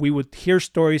 because we would hear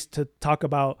stories to talk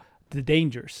about the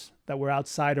dangers that were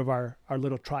outside of our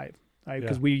little tribe, right?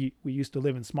 Because we used to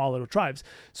live in small little tribes.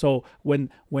 So when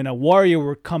a warrior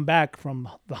would come back from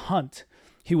the hunt,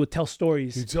 he would tell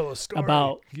stories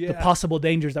about the possible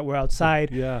dangers that were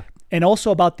outside, and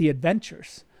also about the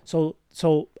adventures.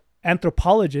 So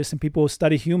anthropologists and people who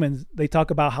study humans, they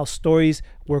talk about how stories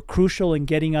were crucial in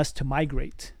getting us to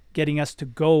migrate, getting us to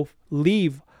go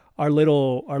leave our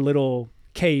little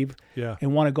cave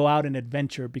and want to go out and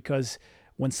adventure. Because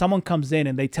when someone comes in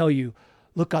and they tell you,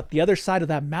 look at the other side of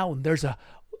that mountain,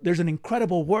 there's an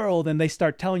incredible world, and they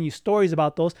start telling you stories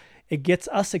about those, it gets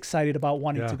us excited about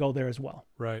wanting to go there as well.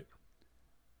 Right.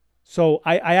 So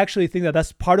I actually think that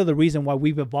that's part of the reason why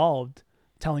we've evolved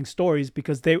telling stories,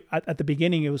 because they at the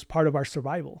beginning it was part of our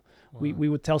survival. Wow. We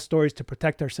would tell stories to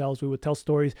protect ourselves. We would tell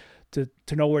stories to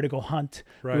know where to go hunt.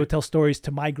 Right. We would tell stories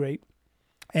to migrate.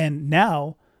 And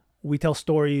now we tell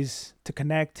stories to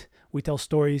connect. We tell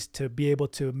stories to be able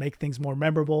to make things more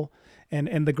memorable.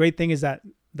 And the great thing is that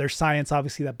there's science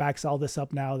obviously that backs all this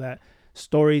up now, that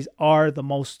stories are the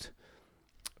most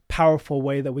powerful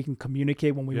way that we can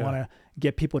communicate when we want to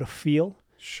get people to feel.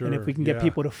 Sure. And if we can get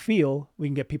people to feel, we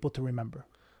can get people to remember.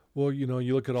 Well, you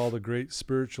look at all the great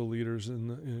spiritual leaders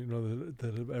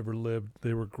that have ever lived.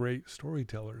 They were great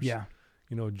storytellers. Yeah.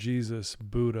 Jesus,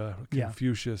 Buddha,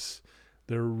 Confucius,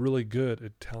 they're really good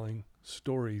at telling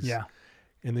stories. Yeah.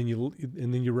 And then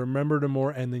you remember them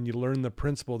more, and then you learn the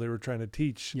principle they were trying to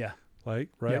teach. Yeah. Right?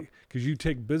 Because you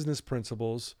take business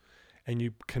principles and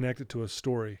you connect it to a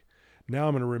story. Now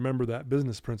I'm going to remember that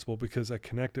business principle because I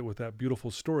connect it with that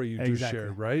beautiful story you just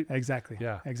shared, right? Exactly.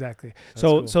 Yeah. Exactly.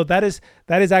 So that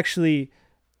is actually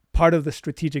part of the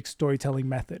strategic storytelling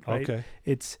method, right? Okay.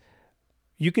 It's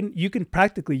you can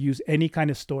practically use any kind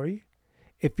of story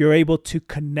if you're able to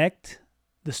connect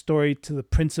the story to the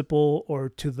principle or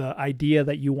to the idea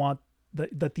that you want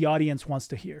that the audience wants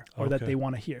to hear or that they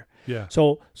want to hear. Yeah.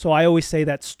 So I always say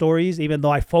that stories, even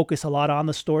though I focus a lot on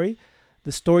the story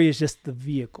is just the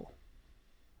vehicle.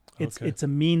 It's a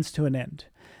means to an end.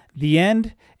 The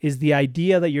end is the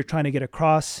idea that you're trying to get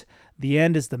across. The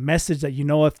end is the message that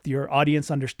if your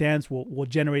audience understands will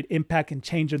generate impact and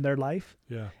change in their life.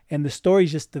 Yeah. And the story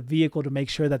is just the vehicle to make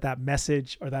sure that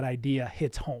message or that idea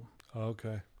hits home.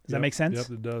 Okay. Does that make sense? Yep,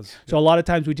 it does. So a lot of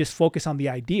times we just focus on the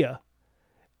idea.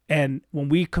 And when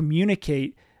we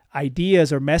communicate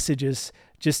ideas or messages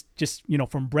just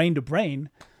from brain to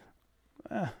brain,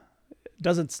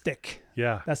 doesn't stick.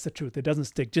 Yeah. That's the truth. It doesn't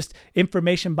stick. Just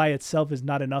information by itself is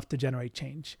not enough to generate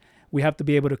change. We have to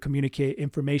be able to communicate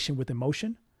information with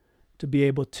emotion to be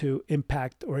able to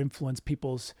impact or influence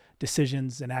people's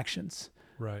decisions and actions.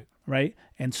 Right. Right.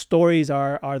 And stories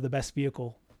are the best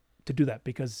vehicle to do that,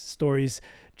 because stories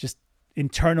just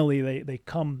internally, they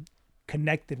come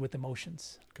connected with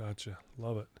emotions. Gotcha.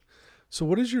 Love it. So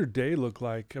what does your day look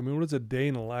like? I mean, what does a day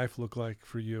in a life look like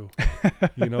for you?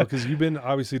 Because you've been,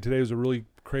 obviously today was a really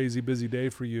crazy busy day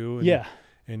for you. And,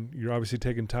 and you're obviously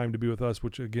taking time to be with us,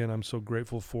 which again, I'm so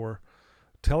grateful for.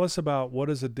 Tell us about, what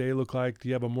does a day look like? Do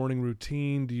you have a morning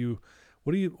routine?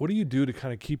 What do you do to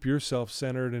kind of keep yourself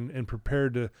centered and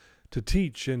prepared to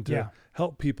teach and to Yeah.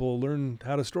 help people learn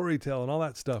how to storytell and all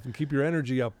that stuff and keep your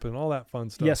energy up and all that fun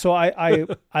stuff. Yeah, so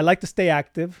I like to stay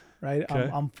active, right? Okay.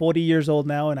 I'm 40 years old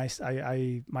now, and I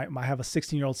have a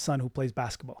 16-year-old son who plays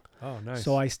basketball. Oh, nice.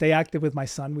 So I stay active with my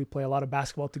son. We play a lot of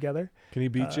basketball together. Can he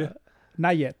beat you?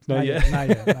 Not yet. Not yet. Not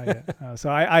yet. So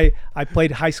I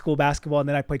played high school basketball, and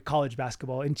then I played college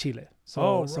basketball in Chile.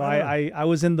 So I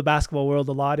was in the basketball world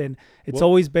a lot, and it's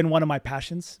always been one of my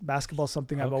passions. Basketball is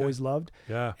something I've always loved.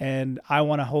 Yeah. And I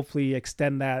want to hopefully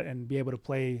extend that and be able to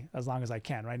play as long as I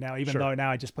can right now, even though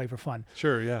now I just play for fun.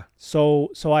 Sure, yeah. So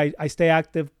I stay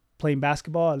active playing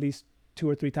basketball at least 2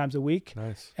 or 3 times a week.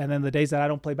 Nice. And then the days that I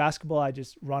don't play basketball, I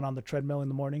just run on the treadmill in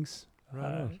the mornings.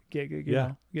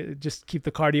 Just keep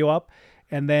the cardio up.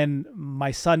 And then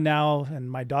my son now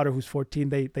and my daughter who's 14,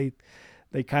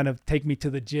 they kind of take me to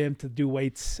the gym to do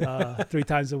weights 3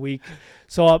 times a week.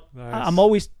 So Nice. I'm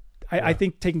always I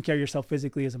think taking care of yourself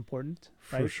physically is important,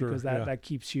 right? For sure, Because that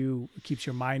keeps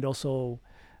your mind also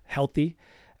healthy.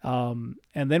 And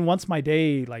then once my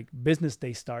day, like business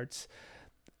day starts,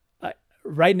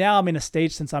 right now I'm in a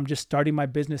stage, since I'm just starting my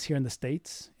business here in the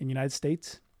United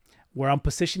States, where I'm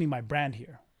positioning my brand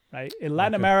here, right? In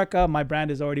Latin America, my brand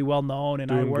is already well known, and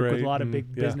Doing I work with great a lot of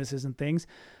big businesses and things.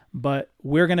 But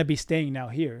we're going to be staying now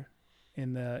here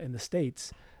in the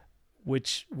States,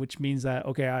 which means that,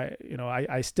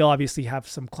 I still obviously have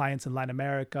some clients in Latin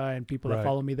America and people that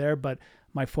follow me there, but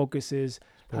my focus is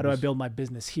how do I build my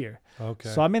business here? Okay.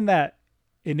 So I'm in that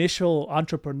initial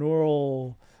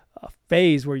entrepreneurial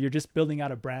phase where you're just building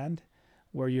out a brand,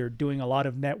 where you're doing a lot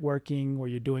of networking, where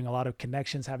you're doing a lot of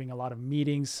connections, having a lot of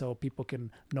meetings so people can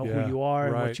know who you are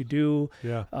and what you do.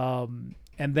 Yeah.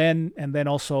 And then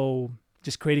also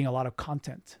just creating a lot of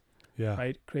content. Yeah.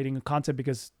 Right. Creating content,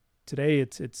 because today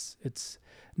it's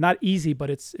not easy, but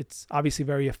it's obviously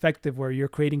very effective, where you're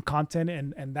creating content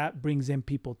and that brings in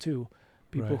people too,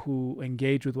 people who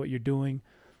engage with what you're doing.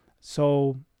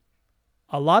 So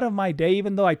a lot of my day,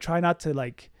 even though I try not to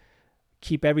like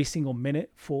keep every single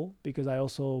minute full, because I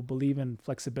also believe in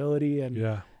flexibility and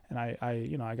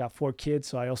I got 4 kids,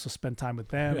 so I also spend time with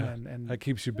them and that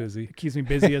keeps you busy. It keeps me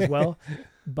busy as well.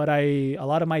 But a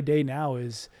lot of my day now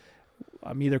is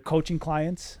I'm either coaching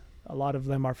clients. A lot of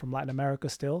them are from Latin America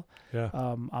still. Yeah.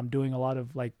 I'm doing a lot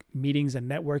of like meetings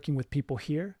and networking with people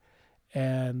here.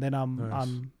 And then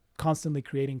I'm constantly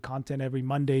creating content every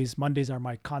Mondays. Mondays are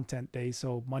my content days.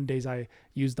 So Mondays I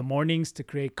use the mornings to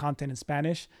create content in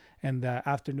Spanish and the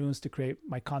afternoons to create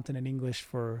my content in English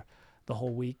for the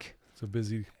whole week. It's a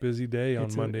busy day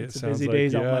on Monday. It's busy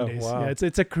days on Mondays. Wow. Yeah,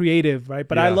 it's a creative, right?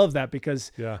 But I love that,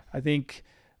 because I think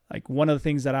like one of the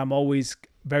things that I'm always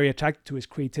very attracted to is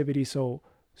creativity. So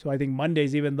I think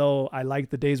Mondays, even though I like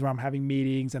the days where I'm having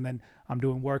meetings and then I'm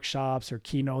doing workshops or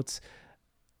keynotes,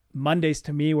 Mondays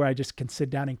to me, where I just can sit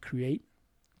down and create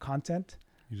content.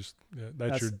 You just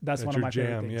that's one of my jam,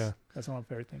 favorite things. Yeah. That's one of my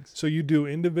favorite things. So you do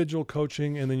individual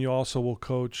coaching, and then you also will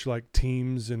coach like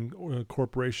teams and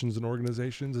corporations and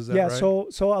organizations. Is that right? Yeah.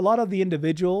 So a lot of the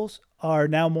individuals are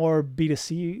now more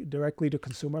B2C, directly to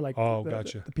consumer. Like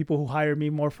gotcha. The people who hire me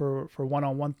more for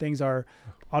one-on-one things are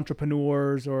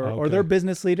entrepreneurs or they're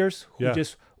business leaders who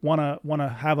just wanna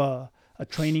have a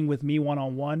training with me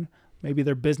one-on-one. Maybe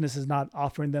their business is not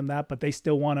offering them that, but they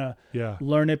still want to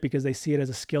learn it because they see it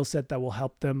as a skill set that will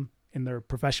help them in their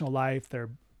professional life, their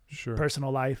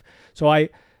personal life. So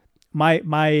my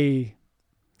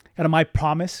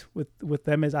promise with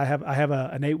them is I have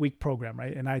an 8-week program,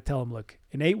 right? And I tell them, look,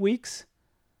 in 8 weeks,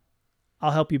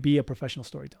 I'll help you be a professional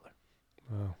storyteller.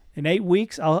 Wow. In 8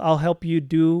 weeks, I'll help you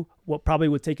do what probably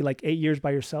would take you like 8 years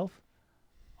by yourself.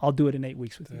 I'll do it in 8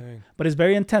 weeks with you. But it's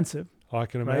very intensive. Oh, I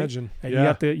can imagine. And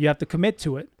you have to commit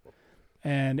to it,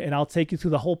 and I'll take you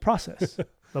through the whole process,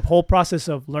 the whole process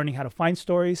of learning how to find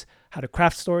stories, how to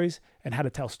craft stories, and how to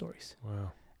tell stories.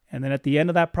 Wow. And then at the end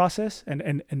of that process,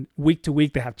 and week to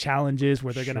week, they have challenges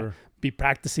where they're gonna be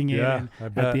practicing it. Yeah, and I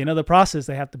bet. at the end of the process,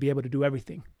 they have to be able to do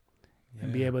everything,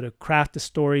 and be able to craft a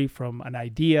story from an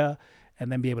idea, and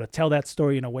then be able to tell that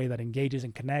story in a way that engages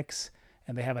and connects.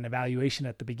 And they have an evaluation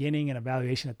at the beginning and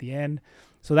evaluation at the end.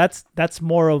 So that's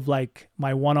more of like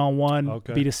my one-on-one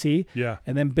B2C. Yeah.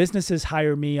 And then businesses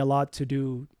hire me a lot to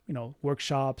do,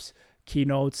 workshops,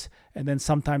 keynotes. And then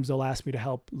sometimes they'll ask me to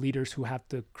help leaders who have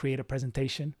to create a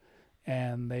presentation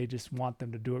and they just want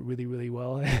them to do it really, really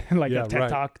well, like a TED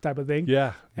Talk type of thing.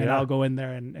 Yeah. And I'll go in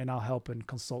there and I'll help and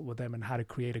consult with them on how to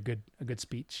create a good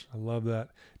speech. I love that.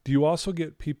 Do you also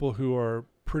get people who are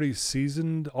pretty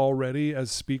seasoned already as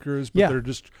speakers, but they're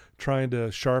just trying to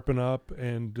sharpen up,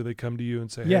 and do they come to you and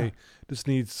say, hey, just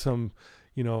need some,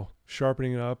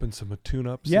 sharpening it up and some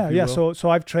tune-ups. Yeah. So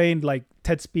I've trained like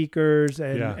TED speakers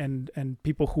and, Yeah. and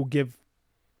people who give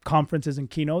conferences and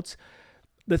keynotes.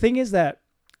 The thing is that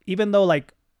even though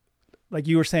like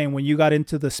you were saying, when you got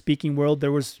into the speaking world,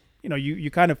 there was,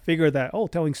 you kind of figure that,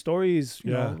 telling stories,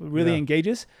 really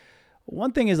engages.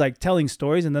 One thing is like telling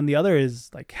stories, and then the other is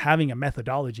like having a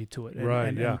methodology to it.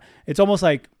 And it's almost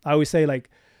like, I always say, like,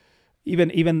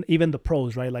 even the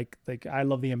pros, right? Like I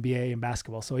love the NBA and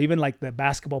basketball. So even like the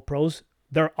basketball pros,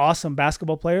 they're awesome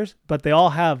basketball players, but they all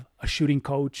have a shooting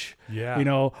coach,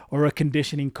 or a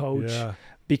conditioning coach,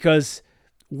 because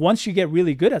once you get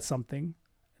really good at something,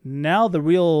 now the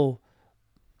real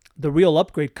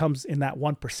upgrade comes in that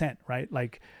 1%, right?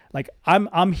 Like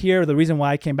I'm here. The reason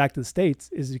why I came back to the States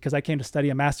is because I came to study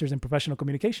a master's in professional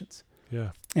communications. Yeah.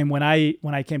 And when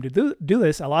I came to do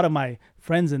this, a lot of my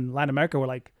friends in Latin America were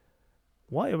like,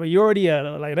 "What? Well, you're already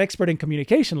an expert in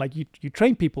communication. Like you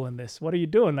train people in this. What are you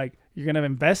doing? Like you're gonna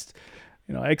invest,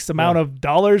 X amount of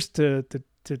dollars to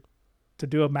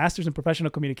do a master's in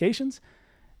professional communications?"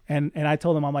 And I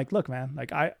told them, I'm like, "Look, man,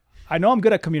 like I know I'm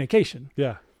good at communication.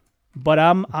 Yeah. But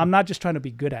I'm not just trying to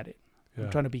be good at it. Yeah.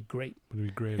 I'm trying to be great.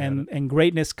 And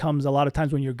greatness comes a lot of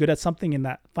times when you're good at something in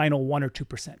that final 1 or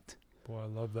 2%. Boy, I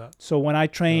love that. So when I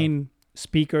train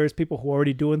speakers, people who are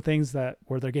already doing things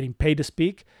where they're getting paid to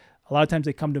speak, a lot of times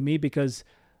they come to me because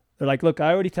they're like, "Look,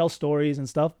 I already tell stories and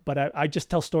stuff, but I just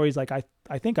tell stories like I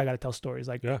think I got to tell stories.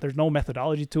 Like there's no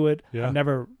methodology to it. Yeah. I've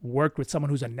never worked with someone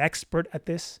who's an expert at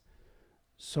this."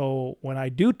 So when I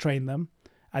do train them,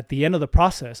 at the end of the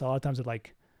process, a lot of times they're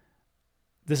like,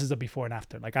 "This is a before and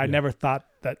after." Like I never thought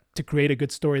that to create a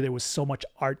good story, there was so much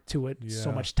art to it,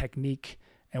 so much technique.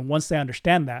 And once they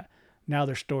understand that, now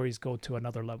their stories go to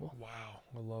another level. Wow.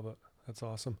 I love it. That's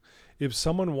awesome. If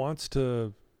someone wants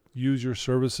to use your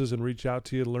services and reach out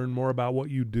to you to learn more about what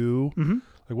you do,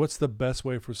 like what's the best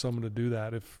way for someone to do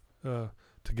that? If, to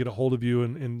get a hold of you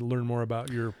and learn more about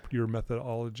your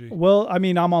methodology? Well, I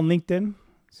mean, I'm on LinkedIn.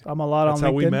 So I'm a lot on LinkedIn. That's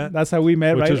how we met. That's how we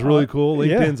met, which right? is really cool.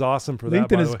 LinkedIn's awesome for that.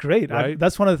 LinkedIn is great. Right?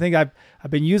 That's one of the things I've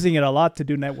been using it a lot to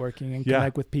do networking and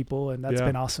connect with people, and that's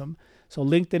been awesome. So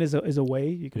LinkedIn is a way.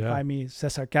 You can find me,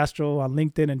 Cesar Castro, on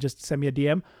LinkedIn, and just send me a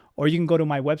DM, or you can go to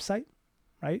my website,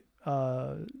 right?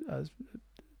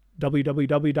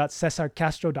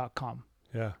 www.cesarcastro.com.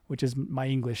 Yeah, which is my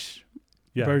English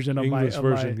version of my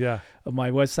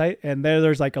website, and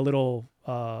there's like a little.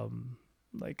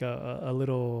 Like a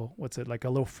little, like a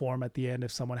little form at the end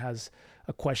if someone has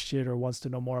a question or wants to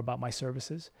know more about my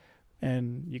services,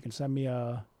 and you can send me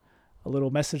a little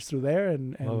message through there,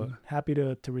 and happy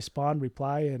to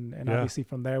reply, and obviously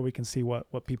from there we can see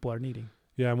what people are needing.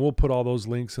 Yeah, and we'll put all those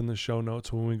links in the show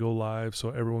notes when we go live, so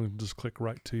everyone can just click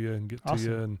right to you and get to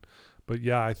you. But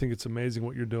I think it's amazing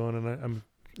what you're doing, and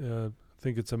I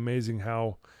think it's amazing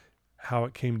how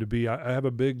it came to be. I have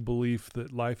a big belief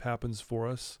that life happens for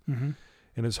us. Mm-hmm.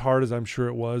 And as hard as I'm sure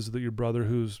it was that your brother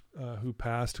who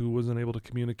passed, who wasn't able to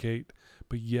communicate,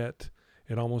 but yet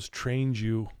it almost trained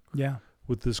you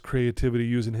with this creativity,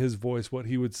 using his voice, what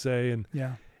he would say. And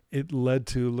it led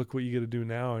to, look what you get to do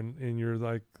now. And you're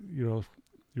like, you're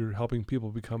helping people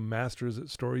become masters at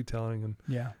storytelling. And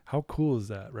how cool is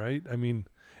that, right? I mean,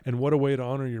 and what a way to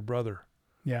honor your brother.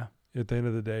 Yeah. At the end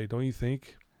of the day, don't you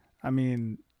think? I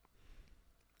mean,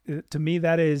 to me,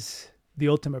 that is the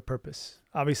ultimate purpose.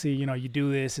 Obviously, you do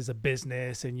this as a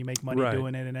business and you make money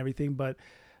doing it and everything. But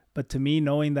to me,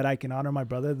 knowing that I can honor my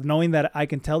brother, knowing that I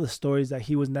can tell the stories that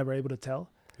he was never able to tell,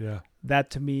 that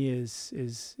to me is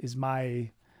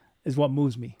what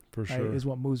moves me. For sure, right? Is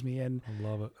what moves me. And I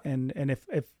love it. And if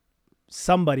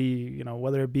somebody,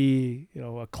 whether it be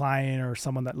a client or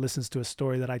someone that listens to a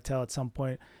story that I tell at some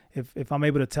point, if I'm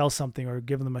able to tell something or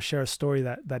give them share a story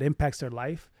that impacts their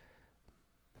life,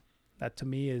 that to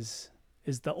me is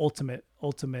the ultimate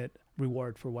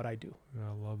reward for what I do. Yeah,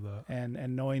 I love that.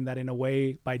 And knowing that in a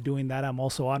way, by doing that, I'm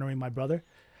also honoring my brother,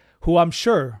 who I'm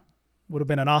sure would have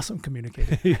been an awesome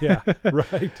communicator. Yeah,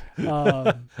 right.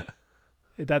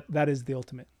 That is the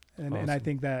ultimate. And awesome. And I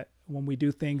think that when we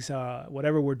do things,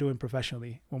 whatever we're doing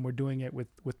professionally, when we're doing it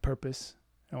with purpose,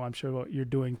 I'm sure what you're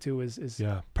doing too is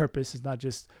purpose. It's not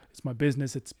just, it's my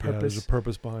business, it's purpose. Yeah, there's a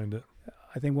purpose behind it.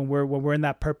 I think when we're in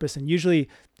that purpose, and usually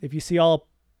if you see all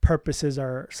purposes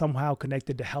are somehow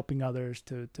connected to helping others,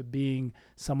 to being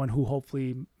someone who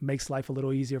hopefully makes life a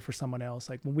little easier for someone else.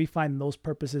 Like when we find those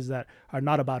purposes that are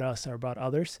not about us, are about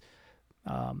others,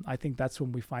 I think that's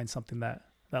when we find something that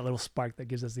little spark that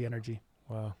gives us the energy.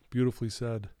 Wow. Beautifully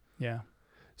said. Yeah.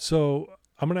 So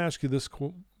I'm going to ask you this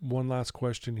one last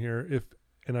question here.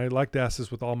 And I like to ask this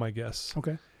with all my guests.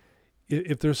 Okay.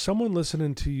 if there's someone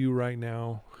listening to you right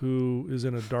now who is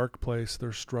in a dark place,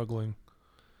 they're struggling,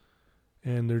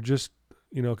 and they're just,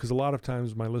 because a lot of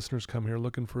times my listeners come here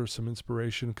looking for some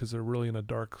inspiration because they're really in a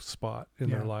dark spot in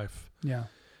their life. Yeah.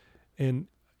 And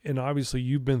obviously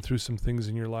you've been through some things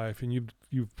in your life, and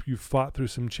you've fought through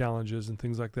some challenges and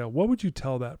things like that. What would you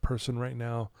tell that person right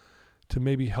now to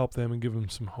maybe help them and give them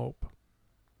some hope?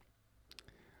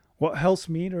 What helps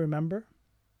me to remember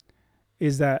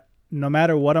is that no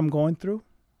matter what I'm going through,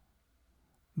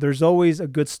 there's always a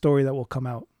good story that will come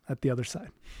out at the other side.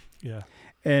 Yeah.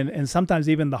 And sometimes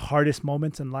even the hardest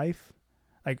moments in life,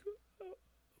 like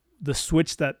the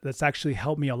switch that's actually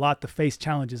helped me a lot to face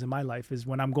challenges in my life, is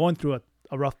when I'm going through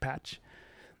a rough patch.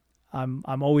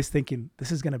 I'm always thinking,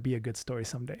 this is going to be a good story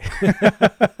someday.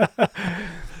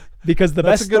 Because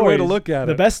That's a good way to look at it.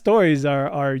 The best stories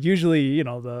are usually,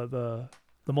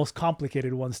 the most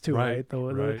complicated ones too, right?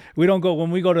 Right. We don't go, when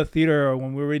we go to theater or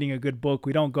when we're reading a good book,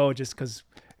 we don't go just because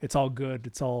it's all good,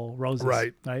 it's all roses,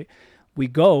 right? We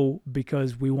go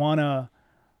because we wanna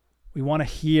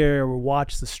hear or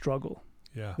watch the struggle.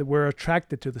 Yeah. That we're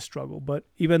attracted to the struggle. But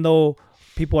even though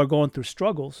people are going through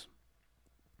struggles,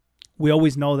 we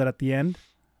always know that at the end,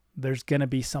 there's gonna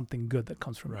be something good that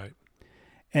comes from it.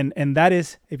 And that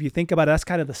is, if you think about it, that's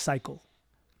kind of the cycle.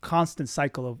 Constant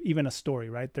cycle of even a story,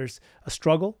 right? There's a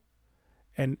struggle,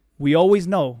 and we always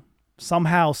know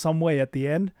somehow, some way at the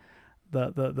end,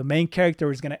 the main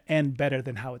character is going to end better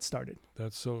than how it started.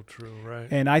 That's so true, right?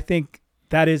 And I think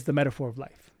that is the metaphor of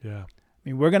life. Yeah. I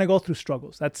mean, we're going to go through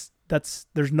struggles. That's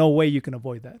there's no way you can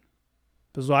avoid that.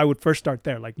 So I would first start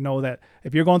there, like know that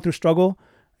if you're going through struggle,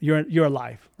 you're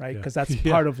alive, right? Because that's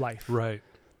part of life. Right.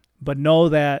 But know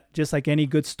that just like any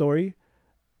good story,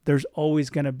 there's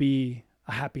always going to be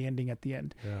a happy ending at the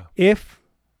end. Yeah. If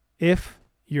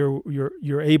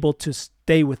you're able to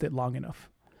stay with it long enough.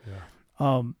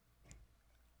 Yeah.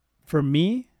 For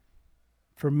me,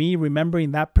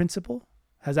 remembering that principle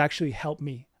has actually helped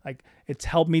me. Like, it's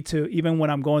helped me to, even when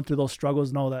I'm going through those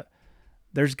struggles, know that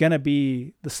there's going to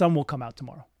be, the sun will come out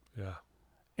tomorrow. Yeah.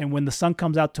 And when the sun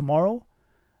comes out tomorrow,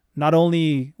 not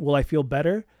only will I feel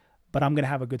better, but I'm going to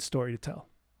have a good story to tell.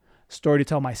 Story to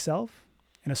tell myself,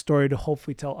 and a story to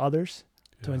hopefully tell others,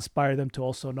 to inspire them to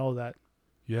also know that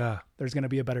there's going to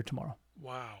be a better tomorrow.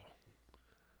 Wow.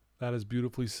 That is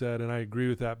beautifully said. And I agree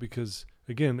with that because,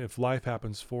 again, if life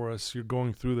happens for us, you're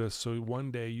going through this. So one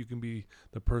day you can be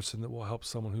the person that will help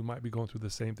someone who might be going through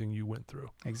the same thing you went through.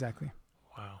 Exactly.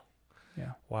 Wow.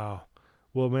 Yeah. Wow.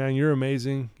 Well, man, you're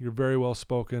amazing. You're very well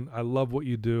spoken. I love what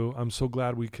you do. I'm so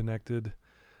glad we connected.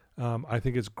 I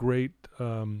think it's great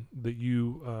that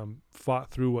you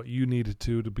fought through what you needed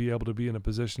to be able to be in a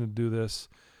position to do this.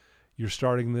 You're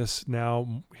starting this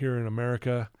now here in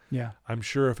America. Yeah. I'm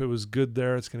sure if it was good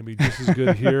there, it's going to be just as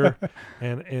good here.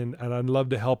 And I'd love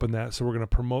to help in that. So we're going to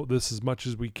promote this as much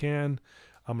as we can.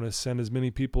 I'm going to send as many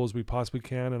people as we possibly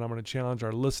can. And I'm going to challenge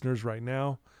our listeners right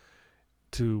now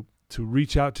to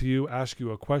reach out to you, ask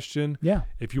you a question. Yeah.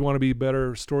 If you want to be a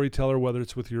better storyteller, whether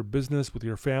it's with your business, with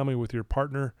your family, with your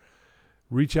partner,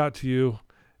 reach out to you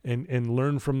and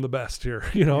learn from the best here,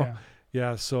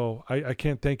 Yeah. So I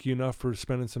can't thank you enough for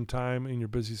spending some time in your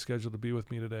busy schedule to be with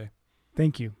me today.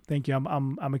 Thank you.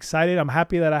 I'm excited. I'm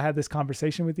happy that I had this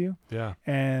conversation with you. Yeah.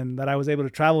 And that I was able to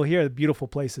travel here. A beautiful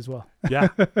place as well. Yeah.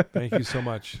 Thank you so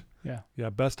much. Yeah. Yeah.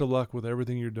 Best of luck with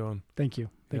everything you're doing. Thank you.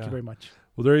 Thank you very much.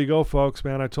 Well, there you go, folks,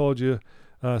 man. I told you,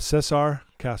 Cesar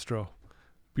Castro,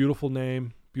 beautiful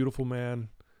name, beautiful man,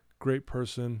 great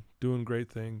person, doing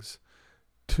great things.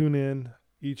 Tune in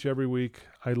every week.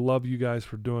 I love you guys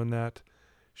for doing that.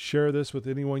 Share this with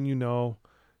anyone you know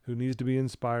who needs to be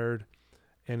inspired.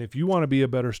 And if you want to be a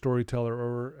better storyteller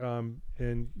or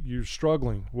and you're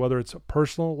struggling, whether it's a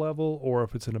personal level or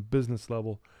if it's in a business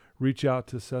level, reach out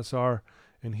to Cesar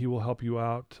and he will help you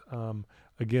out.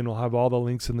 Again, we'll have all the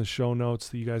links in the show notes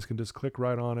that you guys can just click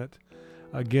right on it.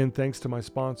 Again, thanks to my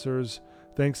sponsors.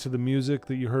 Thanks to the music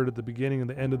that you heard at the beginning and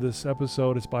the end of this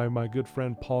episode. It's by my good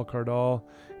friend, Paul Cardall.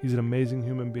 He's an amazing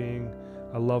human being.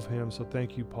 I love him. So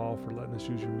thank you, Paul, for letting us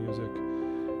use your music.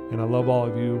 And I love all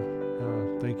of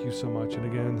you. Thank you so much. And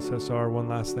again, Cesar, one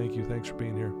last thank you. Thanks for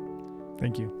being here.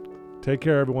 Thank you. Take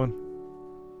care, everyone.